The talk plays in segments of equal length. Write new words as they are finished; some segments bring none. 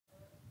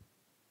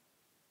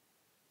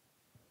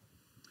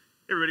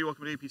Hey everybody,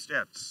 welcome to AP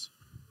Stats.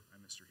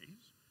 I'm Mr.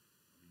 Hayes.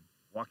 I'll be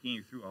walking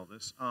you through all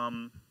this.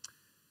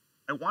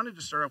 I wanted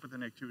to start off with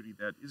an activity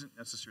that isn't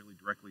necessarily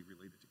directly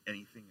related to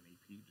anything in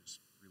AP, just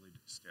related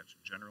to stats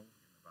in general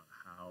and about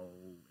how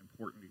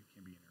important it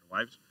can be in our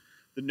lives.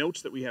 The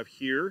notes that we have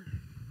here,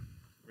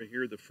 right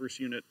here, the first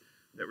unit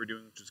that we're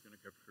doing, which is going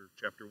to cover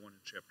Chapter 1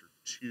 and Chapter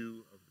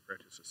 2 of the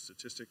practice of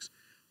statistics.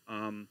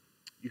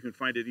 You can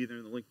find it either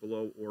in the link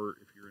below, or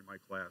if you're in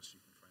my class, you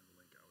can find the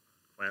link out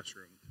on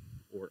Classroom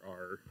or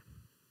our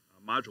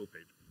module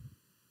page.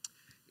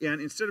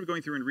 And instead of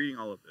going through and reading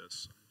all of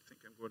this, I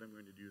think what I'm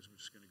going to do is I'm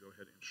just going to go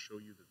ahead and show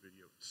you the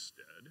video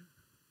instead. And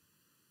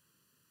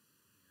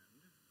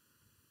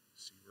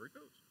see where it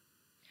goes.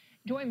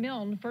 Joy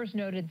Milne first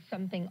noted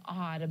something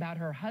odd about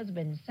her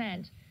husband's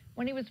scent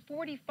when he was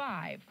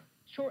 45.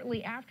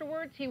 Shortly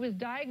afterwards, he was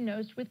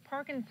diagnosed with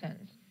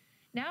Parkinson's.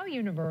 Now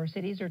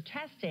universities are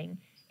testing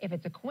if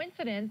it's a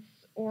coincidence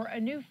or a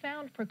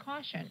newfound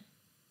precaution.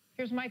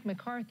 Here's Mike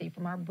McCarthy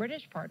from our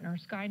British partner,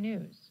 Sky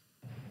News.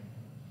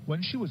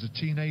 When she was a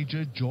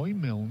teenager, Joy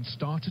Milne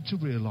started to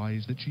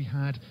realise that she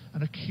had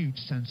an acute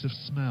sense of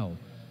smell.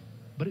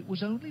 But it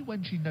was only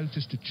when she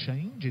noticed a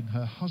change in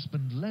her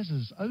husband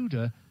Les's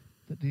odour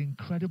that the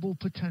incredible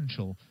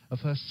potential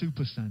of her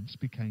super sense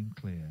became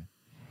clear.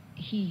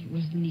 He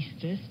was an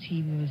anaesthetist,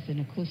 he was in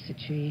a close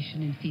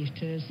situation in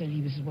theatres and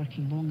he was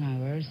working long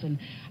hours, and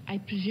I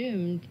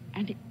presumed,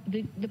 and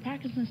the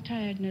Parkinson's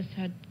tiredness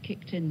had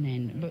kicked in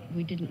then, but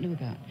we didn't know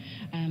that.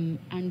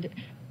 And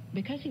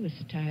because he was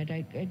so tired,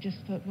 I just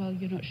thought, well,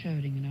 you're not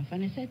showering enough,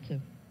 and I said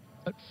so.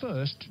 At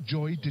first,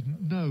 Joy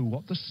didn't know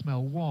what the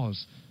smell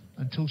was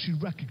until she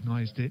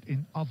recognised it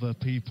in other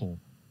people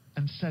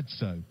and said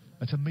so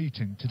at a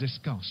meeting to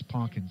discuss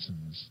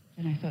Parkinson's.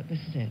 And I thought, this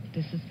is it,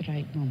 this is the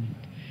right moment.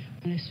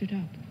 And I stood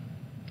up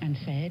and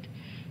said,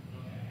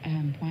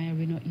 why are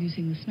we not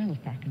using the smell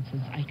of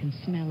Parkinson's? I can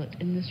smell it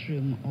in this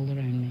room all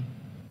around me.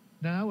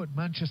 Now at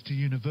Manchester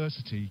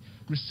University,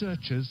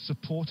 researchers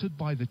supported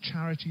by the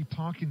charity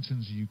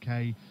Parkinson's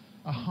UK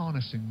are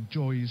harnessing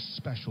Joy's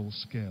special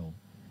skill.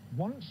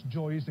 Once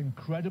Joy's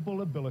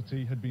incredible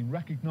ability had been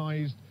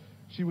recognised,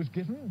 she was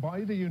given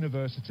by the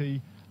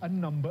university a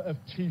number of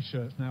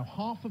T-shirts. Now,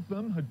 half of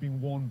them had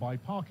been worn by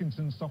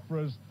Parkinson's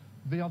sufferers,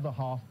 the other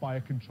half by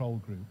a control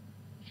group.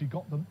 She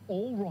got them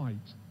all right,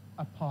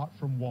 apart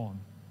from one.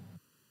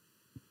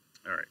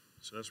 All right,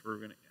 so that's where we're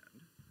going to end for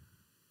now.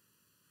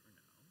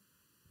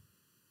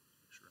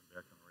 Make sure I'm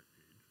back on the right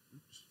page.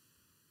 Oops.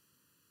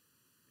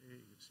 Hey,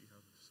 you can see how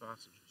the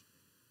sausage is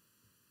made.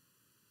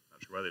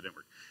 Not sure why they didn't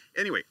work.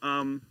 Anyway,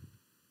 and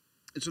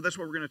so that's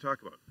what we're going to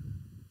talk about.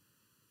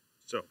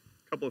 So,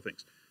 a couple of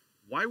things.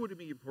 Why would it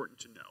be important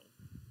to know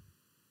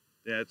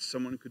that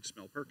someone could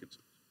smell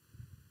Parkinson's?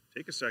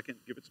 Take a second,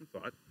 give it some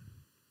thought.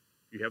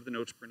 If you have the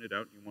notes printed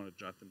out and you want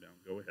to jot them down,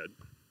 go ahead.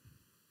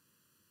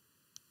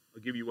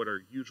 I'll give you what our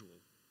usual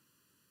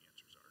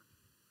answers are.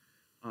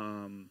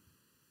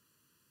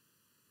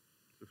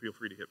 So feel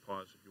free to hit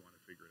pause if you want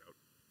to figure it out.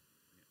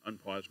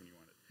 Unpause when you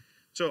want it.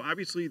 So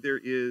obviously there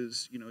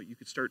is, you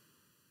could start,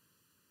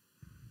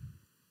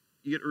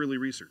 you get early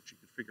research. You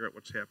could figure out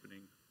what's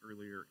happening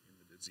earlier in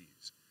the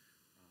disease.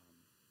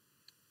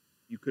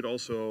 You could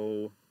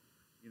also,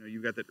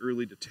 you've got that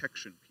early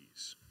detection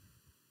piece.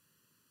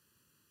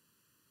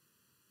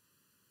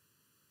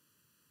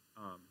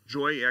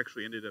 Joy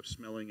actually ended up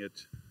smelling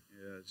it,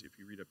 as if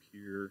you read up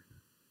here,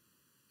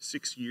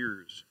 6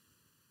 years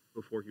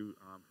before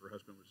her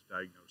husband was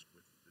diagnosed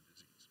with the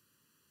disease.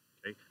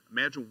 Okay?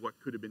 Imagine what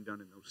could have been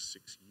done in those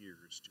 6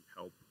 years to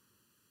help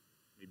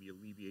maybe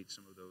alleviate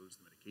some of the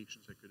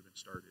medications that could have been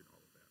started,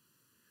 all of that.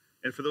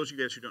 And for those of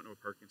you guys who don't know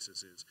what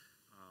Parkinson's is,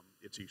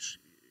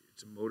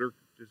 it's a motor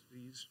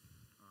disease.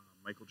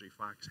 Michael J.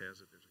 Fox has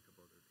it. There's a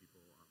couple other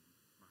people.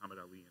 Muhammad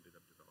Ali ended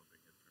up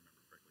developing it, if I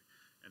remember correctly.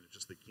 And it's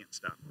just they can't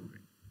stop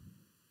moving.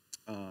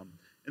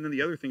 And then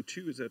the other thing,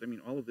 too, is that,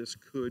 all of this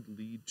could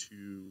lead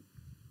to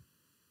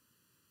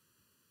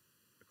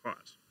a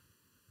cause.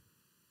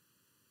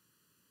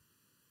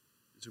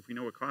 So if we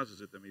know what causes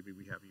it, then maybe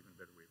we have an even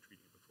better way of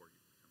treating it before it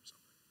becomes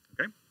something.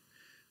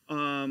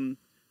 Okay?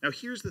 Now,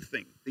 here's the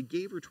thing. They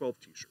gave her 12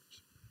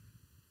 T-shirts.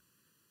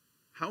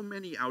 How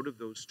many out of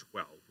those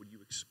 12 would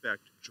you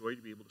expect Joy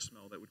to be able to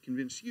smell that would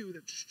convince you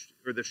that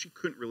she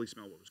couldn't really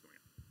smell what was going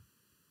on?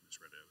 I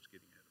misread it. I was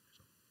getting ahead of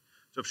myself.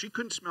 So if she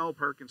couldn't smell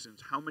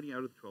Parkinson's, how many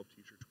out of the 12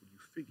 T-shirts would you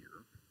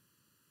figure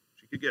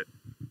she could get?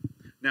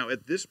 Now,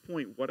 at this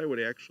point, what I would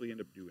actually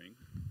end up doing,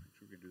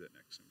 actually we're going to do that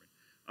next.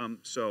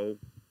 So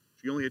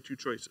she only had 2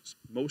 choices.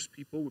 Most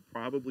people would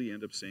probably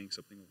end up saying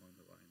something along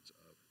the lines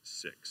of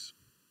 6,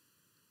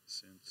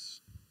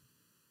 since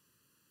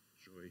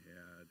Joy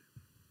had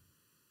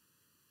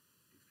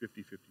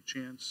 50-50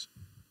 chance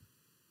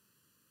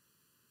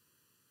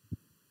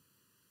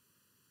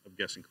of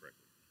guessing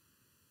correctly.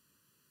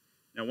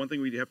 Now, one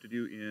thing we'd have to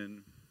do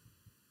in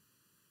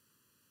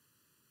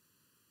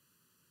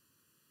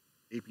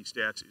AP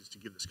Stats is to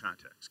give this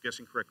context.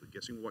 Guessing correctly.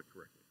 Guessing what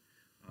correctly?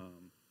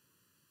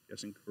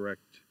 Guessing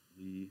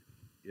correctly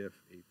if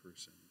a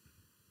person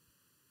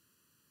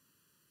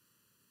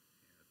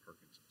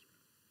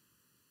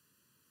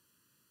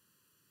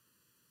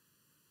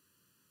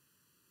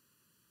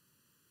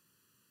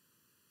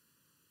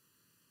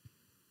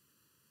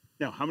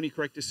Now, how many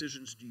correct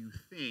decisions do you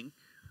think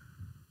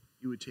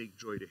you would take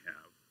Joy to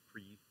have for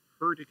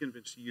her to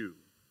convince you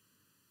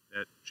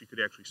that she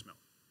could actually smell it?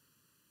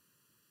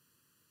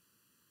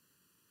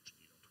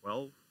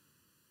 12?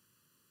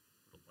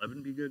 Would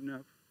 11 be good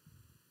enough?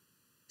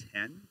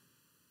 10?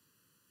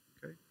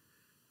 Okay.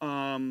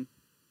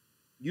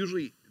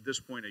 Usually, at this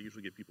point, I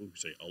usually get people who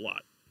say a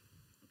lot.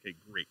 Okay,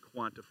 great.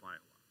 Quantify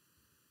a lot.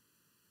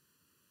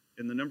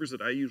 And the numbers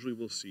that I usually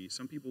will see,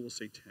 some people will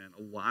say 10,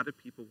 a lot of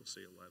people will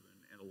say 11,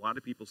 and a lot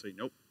of people say,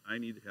 nope, I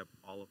need to have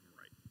all of them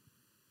right.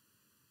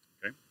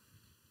 Okay?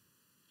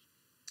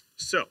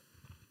 So,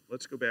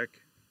 let's go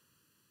back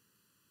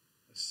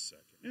a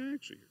second.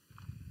 Actually, here.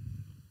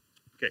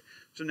 Okay,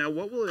 so now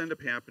what will end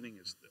up happening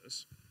is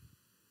this.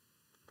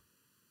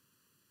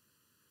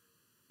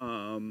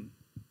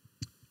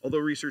 Although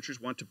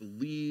researchers want to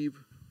believe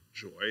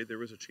Joy, there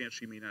was a chance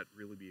she may not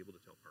really be able to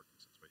tell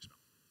Parkinson's by smell.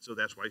 So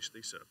that's why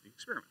they set up the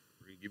experiment.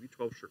 We're going to give you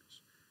 12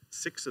 shirts.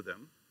 6 of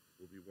them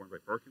will be worn by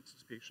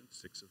Parkinson's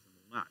patients, 6 of them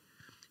will not.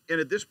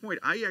 And at this point,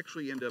 I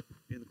actually end up,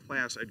 in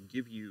class, I'd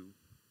give you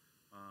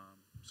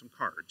some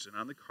cards. And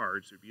on the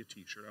cards, there'd be a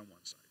t-shirt on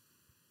one side.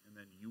 And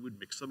then you would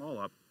mix them all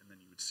up, and then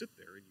you would sit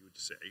there and you would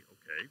say,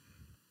 okay,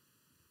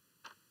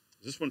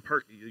 is this one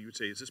you would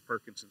say, is this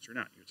Parkinson's or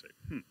not? You would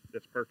say,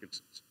 that's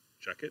Parkinson's.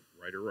 Check it,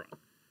 right or wrong.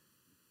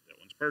 That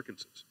one's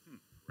Parkinson's.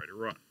 Right or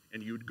wrong.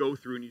 And you would go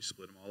through and you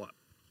split them all up.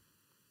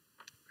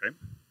 Okay?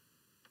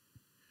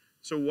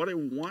 So what I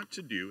want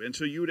to do, and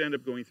so you would end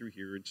up going through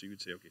here, and so you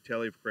would say, okay,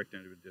 tally of correct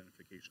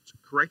identifications.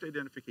 Correct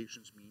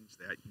identifications means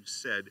that you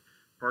said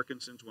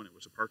Parkinson's when it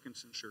was a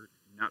Parkinson's shirt,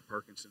 not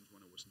Parkinson's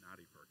when it was not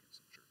a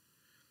Parkinson's shirt.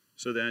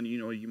 So then, you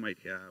know, you might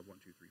have 1,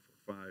 2, 3,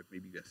 4, 5,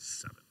 maybe you got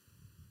 7.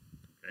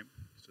 Okay?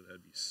 So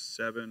that'd be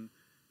 7, and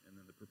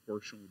then the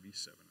proportion would be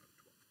 7 out of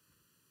 12.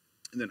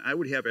 And then I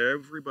would have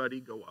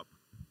everybody go up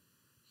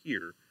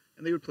here,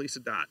 and they would place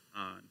a dot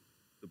on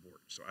the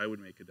board. So I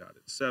would make a dot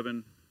at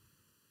 7.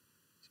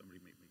 Somebody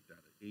may make a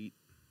dot at 8.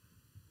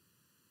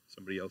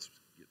 Somebody else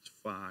gets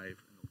 5,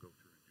 and they'll go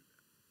through and do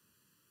that.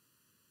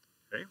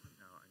 Okay,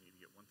 now I need to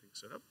get one thing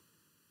set up.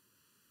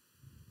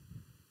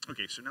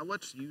 Okay, so now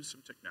let's use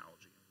some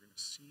technology, and we're going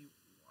to see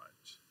what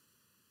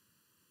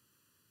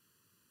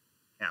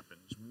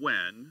happens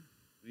when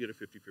we get a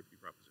 50-50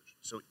 proposition.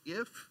 So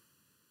if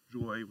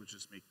Joy would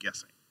just make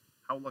guessing,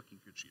 how lucky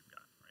could she have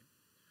gotten, right?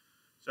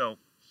 So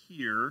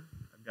here,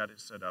 I've got it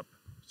set up,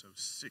 so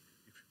 6,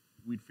 if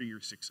we'd figure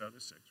 6 out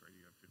of 6, right?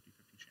 You have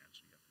 50-50 chance,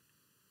 you got 50.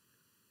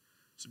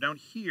 So down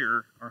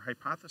here, our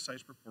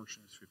hypothesized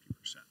proportion is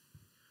 50%.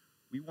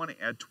 We want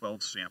to add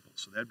 12 samples,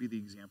 so that'd be the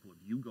example of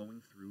you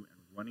going through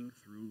and running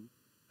through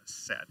a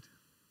set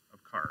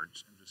of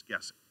cards and just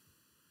guessing.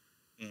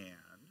 And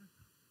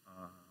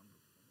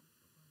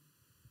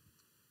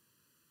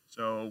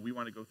so we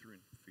want to go through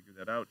and figure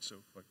that out. So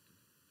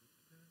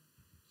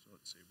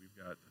let's say we've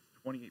got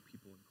 28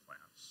 people in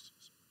class.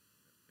 So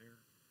there,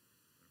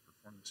 I'm going to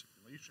perform the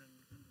simulation.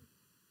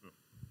 Boom.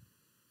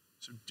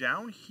 So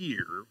down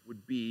here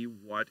would be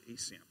what a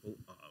sample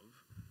of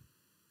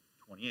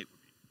 28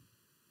 would be.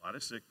 A lot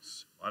of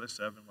 6, a lot of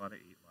 7, a lot of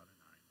 8, a lot of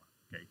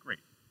 9. Okay,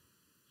 great.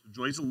 So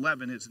Joy's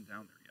 11 isn't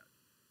down there yet.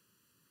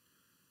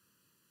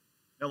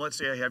 Now let's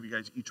say I have you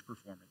guys each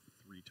perform it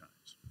 3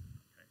 times.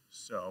 Okay,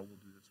 so we'll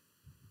do this.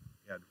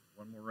 Add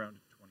one more round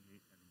at 28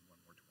 and one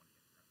more 28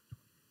 round at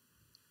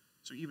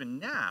 28. So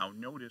even now,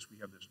 notice we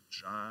have this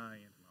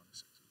giant amount of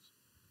 6s.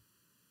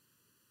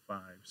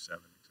 5,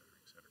 7, et cetera,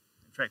 et cetera.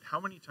 In fact, how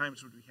many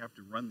times would we have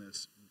to run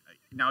this?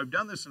 Now, I've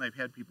done this and I've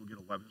had people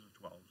get 11s and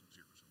 12s and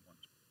 0s and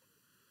 1s before.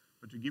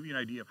 But to give you an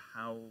idea of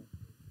how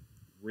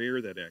rare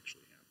that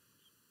actually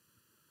happens,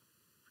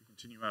 if we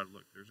continue out,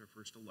 look, there's our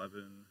first 11,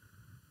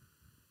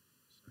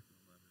 second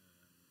 11.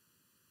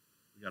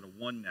 We got a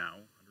 1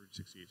 now,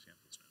 168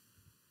 samples now.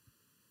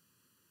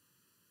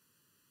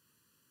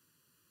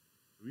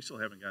 We still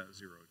haven't gotten a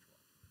 0 or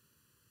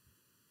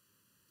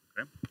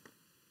 12. Okay?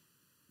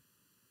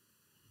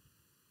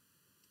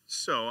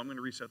 So I'm going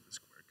to reset this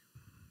quick.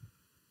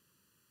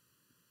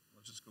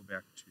 Let's just go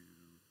back to,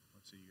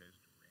 let's say you guys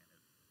ran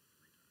it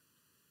 3 times.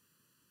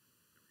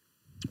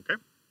 There we go. Okay?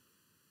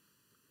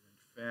 In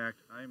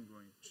fact, I'm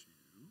going to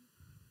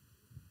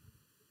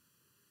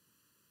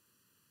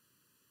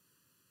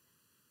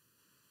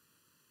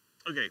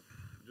okay,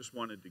 I just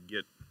wanted to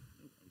get,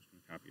 I was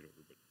going to copy it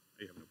over, but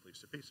I have no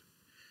place to paste it.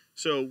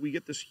 So we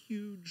get this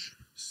huge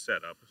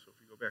setup. So if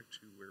we go back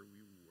to where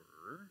we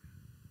were,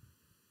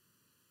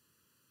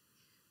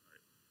 all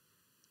right.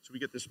 So we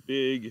get this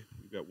big,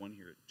 we've got 1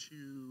 here at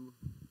 2,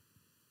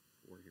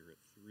 4 here at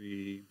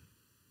 3,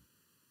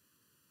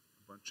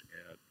 a bunch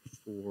at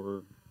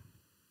 4,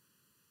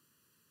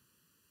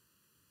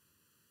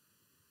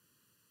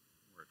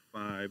 we're at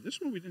 5.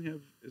 This one we didn't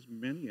have as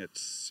many at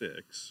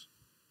 6.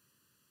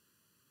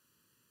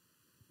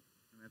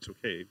 And that's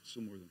okay, it's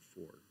still more than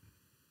 4.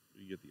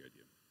 But you get the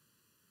idea.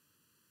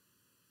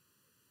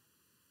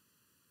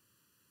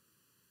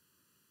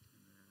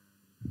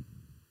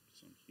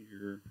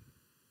 Here,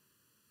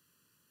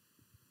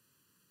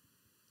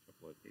 a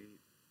couple at 8,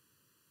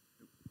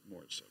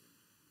 more at 7.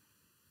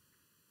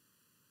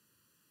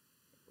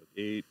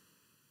 8.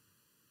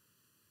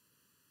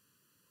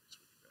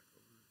 Switch back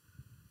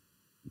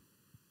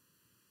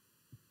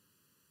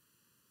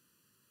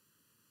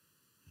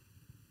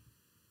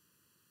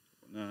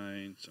over.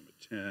 9, some at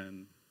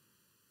 10.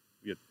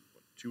 We had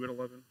what, 2 at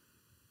 11?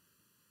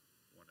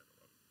 1 at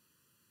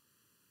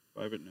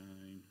 11. 5 at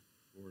 9,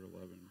 4 at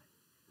 11,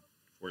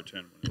 4 at 10,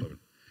 1 at 11.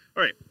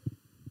 All right.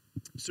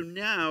 So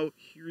now,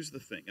 here's the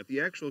thing. At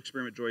the actual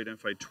experiment, Joy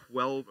identified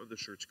 12 of the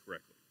shirts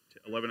correctly.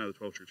 11 out of the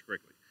 12 shirts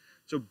correctly.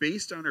 So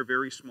based on our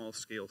very small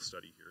scale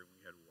study here, we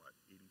had what,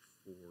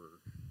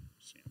 84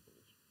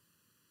 samples.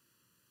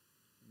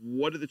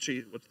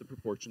 What's the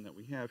proportion that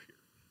we have here?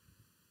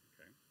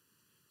 Okay.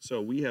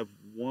 So we have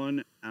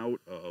 1 out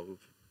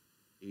of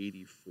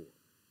 84.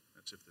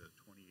 That's if the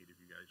 28 of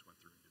you guys went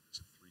through and did this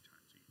 3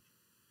 times each.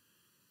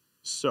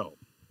 So,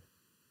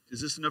 is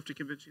this enough to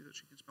convince you that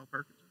she can spell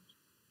Parkinson's?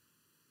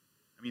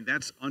 I mean,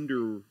 that's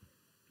under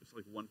just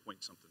like 1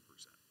 point something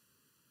percent.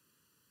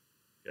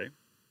 Okay?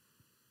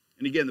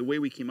 And again, the way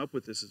we came up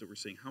with this is that we're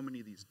saying how many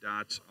of these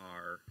dots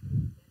are, let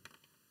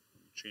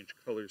me change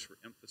colors for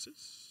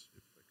emphasis,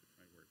 if I could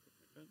find where I put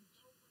my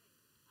pens.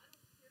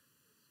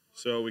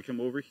 So we come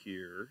over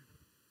here.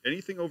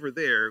 Anything over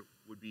there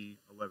would be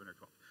 11 or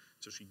 12.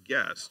 So she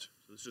guessed,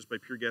 so this is just by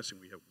pure guessing,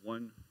 we have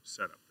 1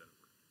 setup that it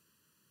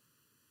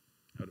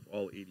worked out of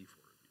all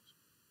 84 of these.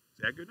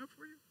 Is that good enough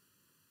for you?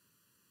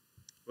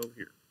 Well,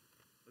 here,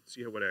 let's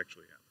see what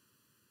actually happened.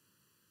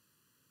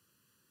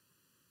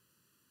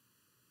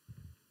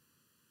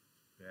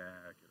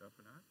 Back it up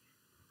a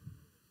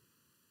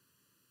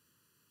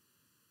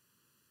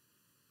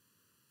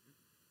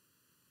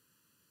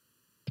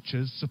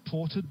notch.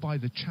 Supported by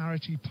the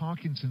charity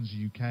Parkinson's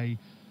UK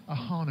are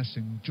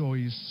harnessing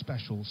Joy's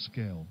special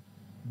skill.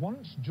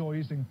 Once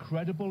Joy's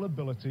incredible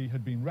ability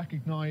had been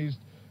recognised,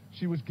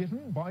 she was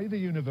given by the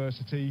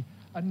university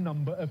a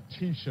number of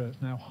T-shirts.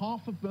 Now,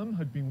 half of them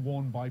had been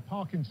worn by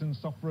Parkinson's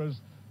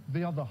sufferers,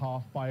 the other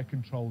half by a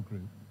control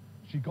group.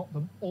 She got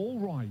them all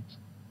right,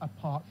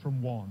 apart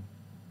from one.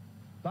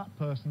 That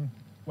person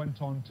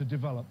went on to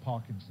develop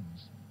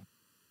Parkinson's.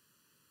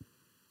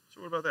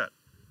 So what about that?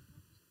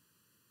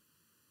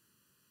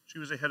 She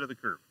was ahead of the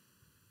curve.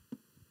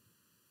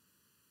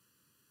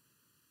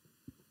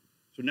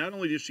 So not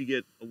only did she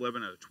get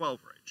 11 out of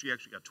 12 right, she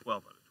actually got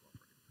 12 out of 12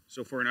 right.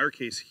 So for in our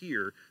case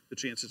here, the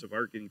chances of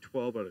Art getting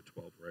 12 out of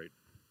 12 right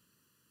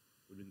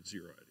would have been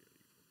 0 out of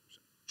 84%.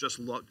 Just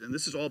and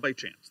this is all by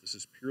chance. This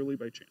is purely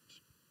by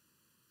chance.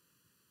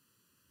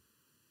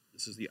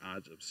 This is the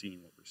odds of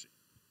seeing what we're seeing.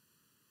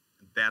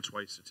 And that's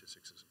why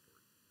statistics is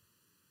important.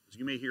 Because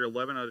you may hear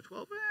 11 out of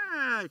 12,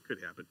 it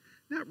could happen.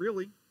 Not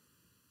really.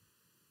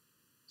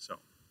 So,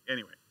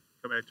 anyway,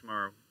 come back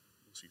tomorrow.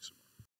 We'll see some more.